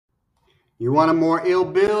You want a more Ill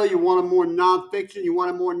Bill? You want a more nonfiction? You want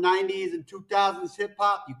a more 90s and 2000s hip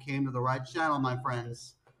hop? You came to the right channel, my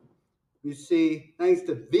friends. You see, thanks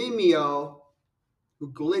to Vimeo,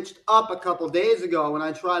 who glitched up a couple days ago when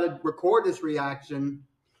I tried to record this reaction,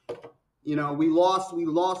 you know, we lost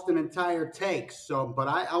an entire take. So, but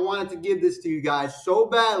I wanted to give this to you guys so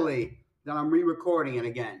badly that I'm re-recording it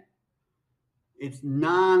again. It's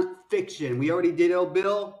non-fiction. We already did Ill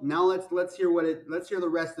Bill. Now let's hear the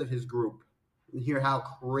rest of his group and hear how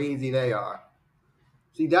crazy they are.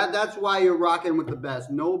 See, that's why you're rocking with the best.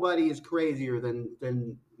 Nobody is crazier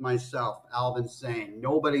than myself, Alvin Sane.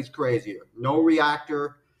 Nobody's crazier. No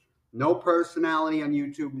reactor, no personality on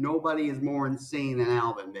YouTube. Nobody is more insane than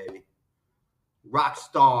Alvin, baby. Rock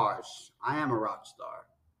stars. I am a rock star.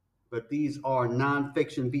 But these are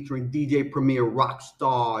non-fiction featuring DJ Premier rock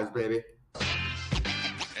stars, baby.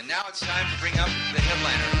 And now it's time to bring up the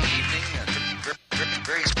headliner of the evening.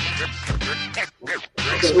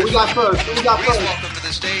 Okay, who we got first? Welcome to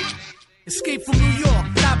the stage. Escape from New York,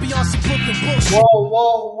 not beyond some Brooklyn bullshit.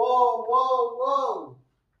 Whoa.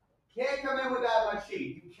 Can't come in with that much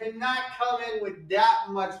heat. You cannot come in with that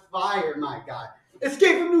much fire, my guy.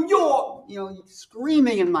 Escape from New York! You know, you're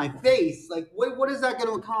screaming in my face. Like, what is that going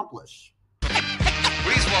to accomplish?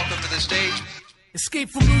 Please welcome to the stage. Escape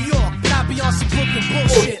from New York, not beyond some Brooklyn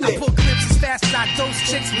bullshit. I pull glimpses fast as I dose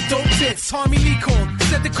chicks with dope tits. Tommy Lee Cole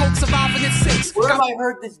said the coke surviving at 6. Where have I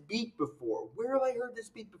heard this beat before?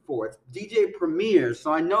 It's DJ Premier,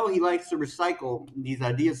 so I know he likes to recycle these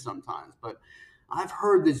ideas sometimes, but I've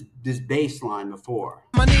heard this bass line before.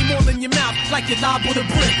 My name all in your mouth like you're live with a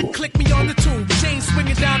brick. Click me on the tube, chain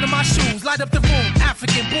swinging down to my shoes. Light up the room,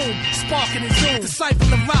 African boom, sparking and zoom.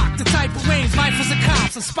 Disciple of rock, the type of range, rifles and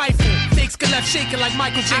cops, and spiteful. Fakes get left shaking like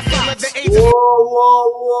Michael J. Fox.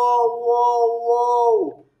 Whoa.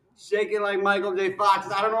 Shaking like Michael J.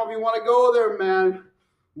 Fox. I don't know if you want to go there, man.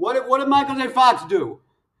 What did Michael J. Fox do?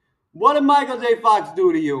 What did Michael J. Fox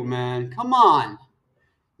do to you, man? Come on.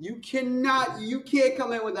 You can't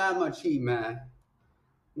come in with that much heat, man.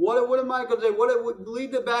 What did Michael J.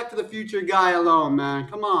 Leave the Back to the Future guy alone, man.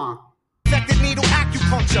 Come on. Infected needle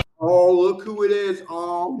acupuncture. Oh, look who it is.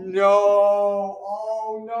 Oh no,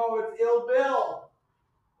 it's Ill Bill.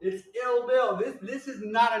 It's Ill Bill. This is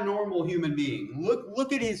not a normal human being.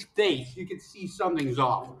 Look at his face. You can see something's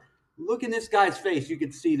off. Look in this guy's face. You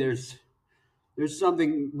can see there's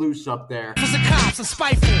something loose up there. Was the cops and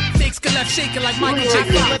spiteful. Fakes get left shaking like Michael J.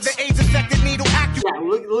 Fox. The AIDS infected needle acupuncture.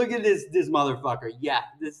 Yeah, look at this motherfucker. Yeah,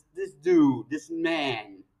 this dude, this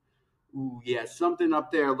man. Ooh, yeah, something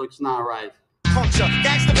up there looks not right. Puncture,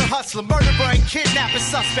 gangster and hustler, murderer and kidnapping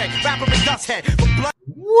suspect, rapper and dust head.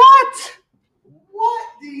 What? What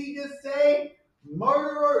did he just say?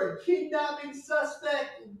 Murderer and kidnapping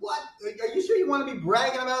suspect? What? Are you sure you want to be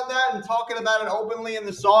bragging about that and talking about it openly in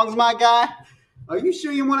the songs, my guy? Are you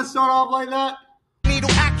sure you want to start off like that? Needle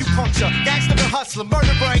acupuncture, gangster and hustler,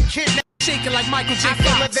 murderer and kidnapping. Shaking like Michael J.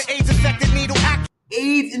 Fox. The AIDS infected needle acupuncture.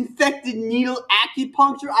 AIDS infected needle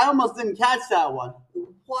acupuncture? I almost didn't catch that one.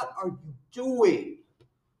 What are you doing?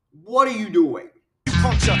 What are you doing?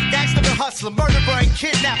 Puncture, gangster and hustler, murderer and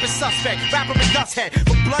kidnapping suspect, rapper and dust head.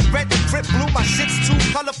 From blood red to drip blue, my shit's too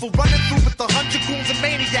colorful. Running through with 100 goons and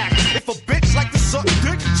maniac. If a bitch like to suck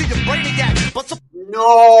dick, she a brainiac. But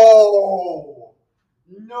No.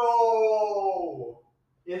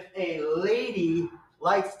 If a lady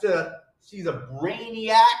likes to, she's a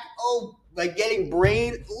brainiac. Oh, like getting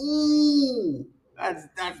brain. Ooh, that's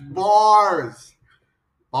bars.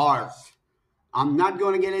 I'm not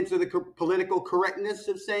going to get into the political correctness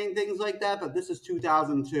of saying things like that, but this is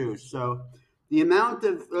 2002, so the amount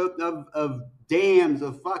of damns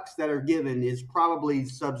of fucks that are given is probably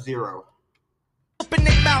sub-zero. Open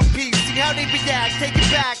their mouthpiece, see how they react, take it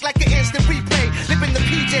back like an instant replay. Living the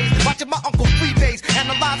PJs, watching my uncle freebase,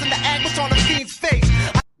 analyzing the angles on the fiend's face.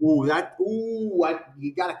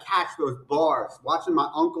 You gotta catch those bars. Watching my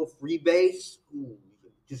uncle freebase.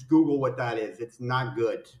 Just Google what that is. It's not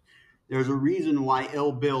good. There's a reason why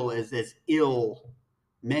Ill Bill is as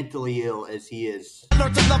mentally ill as he is. I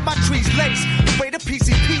learned to love my trees lace, the way the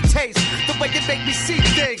PCP tastes, the way they make me see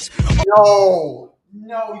things. No,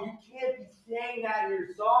 you can't be saying that in your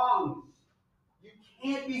songs. You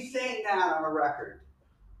can't be saying that on a record.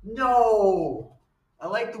 No. I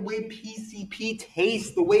like the way PCP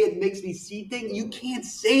tastes, the way it makes me see things. You can't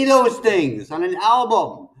say those things on an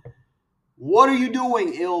album. What are you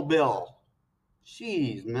doing, Ill Bill?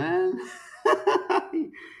 Jeez, man.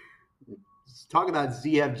 Talk about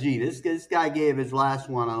ZFG. This guy gave his last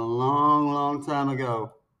one a long time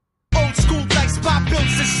ago. Old school dice spot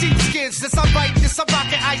builds and sheepskins. As I write this, I'm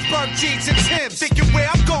rocking iceberg jeans and Timbs. Thinking where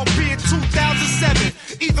I'm gonna be in 2007.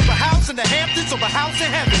 Either a house in the Hamptons or a house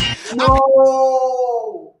in heaven.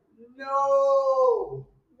 No! No!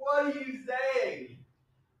 What are you saying?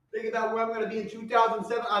 Think about where I'm going to be in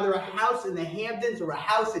 2007, either a house in the Hamptons or a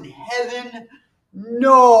house in heaven.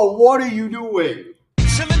 No, what are you doing?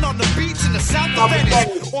 Chilling on the beach in the south of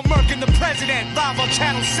Venice, or murking the president live on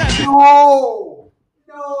Channel 7. No!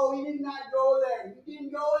 No, he did not go there. You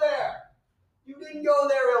didn't go there. You didn't go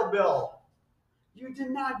there, Ill Bill. You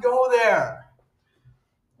did not go there.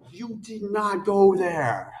 You did not go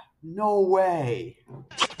there. No way.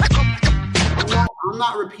 I'm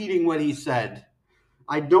not repeating what he said.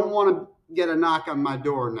 I don't want to get a knock on my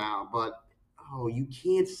door now, but oh, you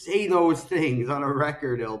can't say those things on a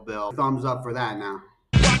record, Ill Bill. Thumbs up for that now.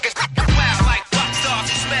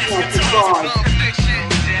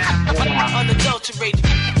 Unadulterated.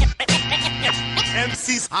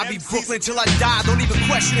 MCs, I be Brooklyn till I die. Don't even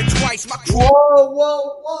question it twice. My crew.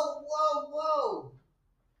 Whoa.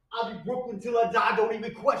 I'll be Brooklyn till I die. Don't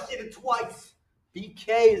even question it twice.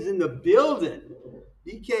 BK is in the building.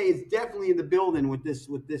 BK is definitely in the building with this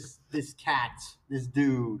cat, this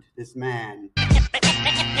dude, this man.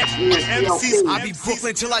 MCs, I be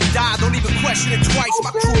Brooklyn till I die. Don't even question it twice. My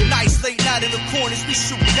crew nice, late night in the corners, we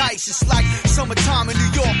shoot dice. It's like summertime in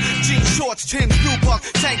New York. Jean shorts, Tim's, blue buck,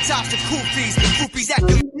 tank tops, and groupies. Groupies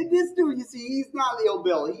acting. This dude, you see, he's not the Ill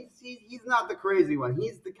Bill. He's not the crazy one.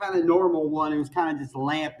 He's the kind of normal one who's kind of just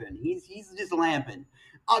lamping. He's just lamping.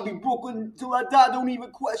 I'll be Brooklyn till I die. Don't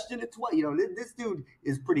even question it twice. You know, this dude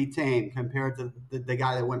is pretty tame compared to the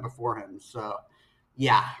guy that went before him. So,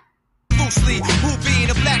 yeah. Loosely, who be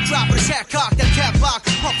in a black drop with a cat cock, that cat block,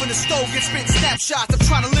 puffing the stove, get spit snapshots. I'm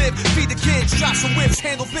trying to live, feed the kids, drop some whips,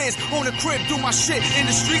 handle biz, own a crib, do my shit in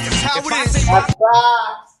the street. That's how it is. That's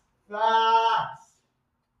facts.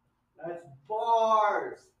 That's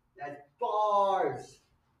bars. That's bars.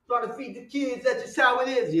 Trying to feed the kids, that's just how it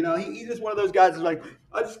is. You know, he's just one of those guys who's like,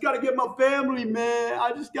 I just gotta get my family, man.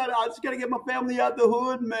 I just gotta get my family out the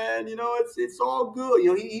hood, man. You know, it's all good. You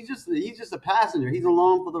know, he's just a passenger. He's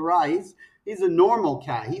along for the ride. He's a normal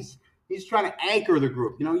cat. He's trying to anchor the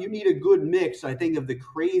group. You know, you need a good mix, I think, of the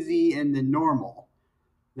crazy and the normal.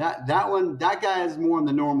 That guy is more on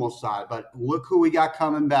the normal side. But look who we got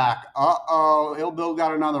coming back. Ill Bill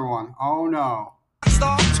got another one. Oh no.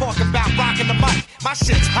 Start talking about rocking the mic. My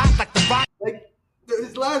shit's hot like the rock. Like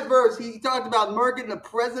his last verse, he talked about murking the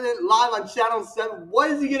president live on Channel 7.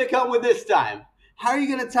 What is he gonna come with this time? How are you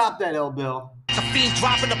gonna top that, Ill Bill? The fiend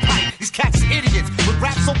dropping the pipe. These cats are idiots. With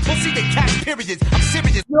rap so pussy, they catch periods. I'm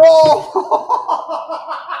serious. No.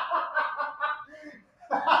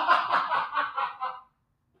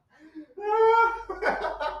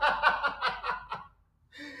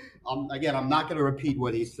 I'm not gonna repeat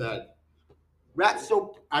what he said. Rap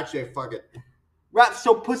so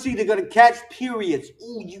pussy they're gonna catch periods.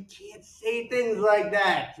 Ooh, you can't say things like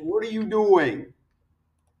that. What are you doing?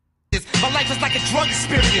 My life is like a drug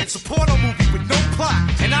experience, a porno movie with no plot,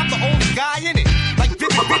 and I'm the only guy in it. Like vivid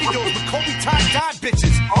videos with Kobe tie-dye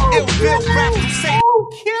bitches. Ill Bill rap crusade.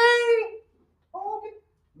 Okay.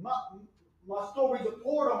 My story's a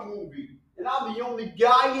porno movie, and I'm the only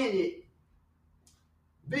guy in it.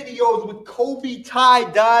 Videos with Kobe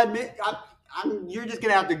tie-dye. You're just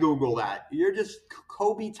gonna have to Google that. You're just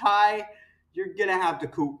Kobe tie. You're gonna have to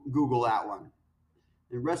Google that one.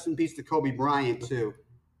 And rest in peace to Kobe Bryant too.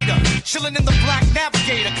 Chilling in the Black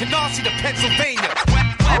Navigator, Canarsie to Pennsylvania.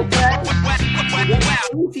 Okay.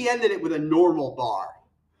 He ended it with a normal bar.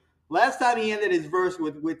 Last time he ended his verse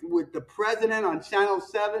with the president on Channel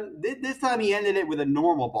 7. This time he ended it with a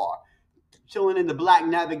normal bar. Chilling in the Black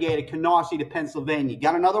Navigator, Canarsie to Pennsylvania.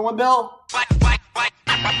 Got another one, Bill?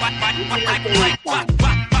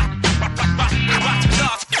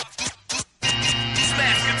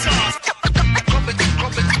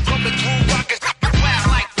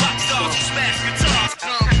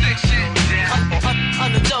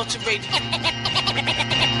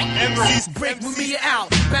 MCs break with me out,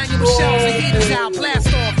 banging with shells and heaters out,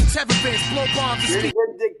 blast off, 7 bits, blow bombs and speak.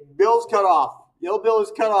 Bill's cut off. Yo, Bill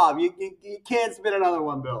is cut off. You can't spit another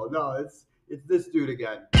one, Bill. No, it's this dude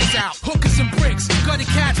again. Out, hookers and bricks, gutty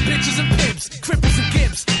cats, bitches and pimps, cripples and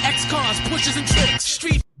gimps, ex-cons, pushes and tricks,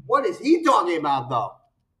 street. What is he talking about, though?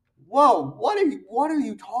 Whoa, what are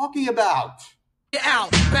you talking about?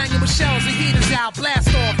 Out, banging with shells and heaters out,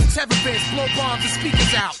 blast off, 7 bits, blow bombs and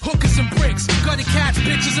speakers out, hookers and bricks, gutty cats,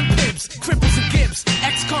 bitches and pimps, cripples and gimps,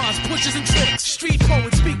 ex-cons, pushes and tricks, street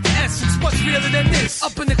poets speak the essence, what's realer than this?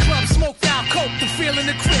 Up in the club, smoked out, coke, the feeling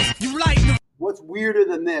the crisp, you lighten the... What's weirder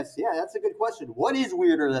than this? Yeah, that's a good question. What is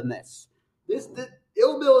weirder than this? This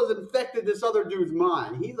Ill Bill has infected this other dude's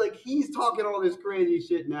mind. He's talking all this crazy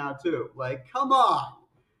shit now too. Like, come on,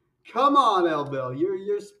 Ill Bill.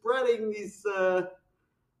 You're spreading these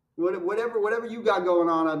whatever you got going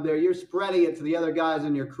on up there. You're spreading it to the other guys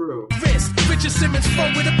in your crew. Richard Simmons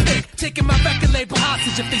phone with a pick, taking my record label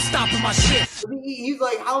hostage if they stopping my shit. So he's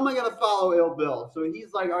like, how am I gonna follow Ill Bill? So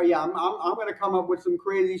he's like, oh yeah, I'm gonna come up with some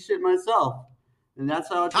crazy shit myself. And that's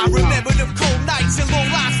how it I remember them cold nights and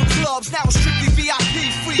long lines for clubs. Now it's strictly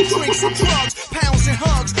VIP, free drinks and drugs, pounds and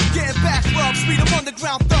hugs, getting back rubs. Meet them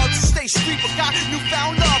underground thugs who stay street but got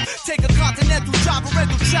newfound love. Take a continental job, a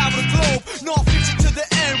rental travel the globe. Non-fiction to the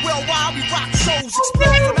end, well while we rock shows,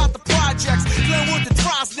 expel throughout the projects. Glenwood to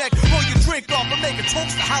Trosneck, roll your drink up and make a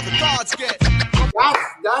toast to how the gods get.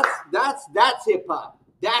 That's hip hop.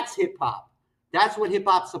 That's hip hop. That's what hip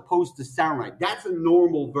hop's supposed to sound like. That's a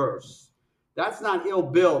normal verse. That's not Ill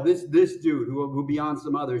Bill, this dude who be on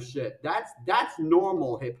some other shit. That's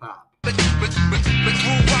normal hip hop. Thumbs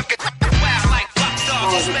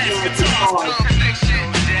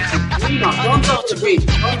up to the beat.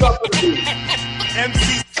 Thumbs up to the beat.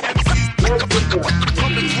 MCs.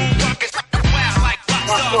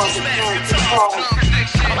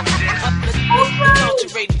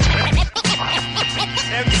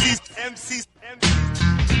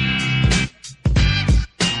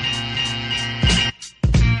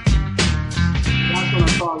 That's what I'm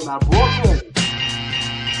talking about. Brooklyn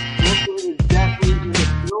is definitely in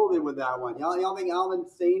the building with that one. Y'all think Alvin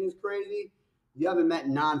Sane is crazy? You haven't met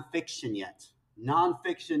Nonfiction yet.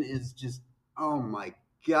 Nonfiction is just, oh my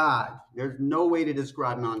God. There's no way to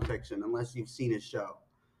describe Nonfiction unless you've seen his show.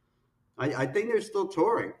 I think they're still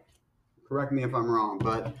touring. Correct me if I'm wrong,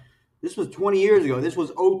 but this was 20 years ago. This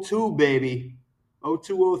was 02, baby.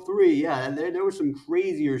 02, 03. Yeah, and there was some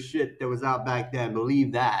crazier shit that was out back then.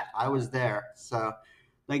 Believe that. I was there. So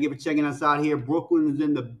thank you for checking us out here. Brooklyn is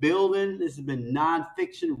in the building. This has been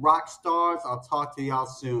Nonfiction Rock Stars. I'll talk to y'all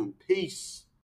soon. Peace.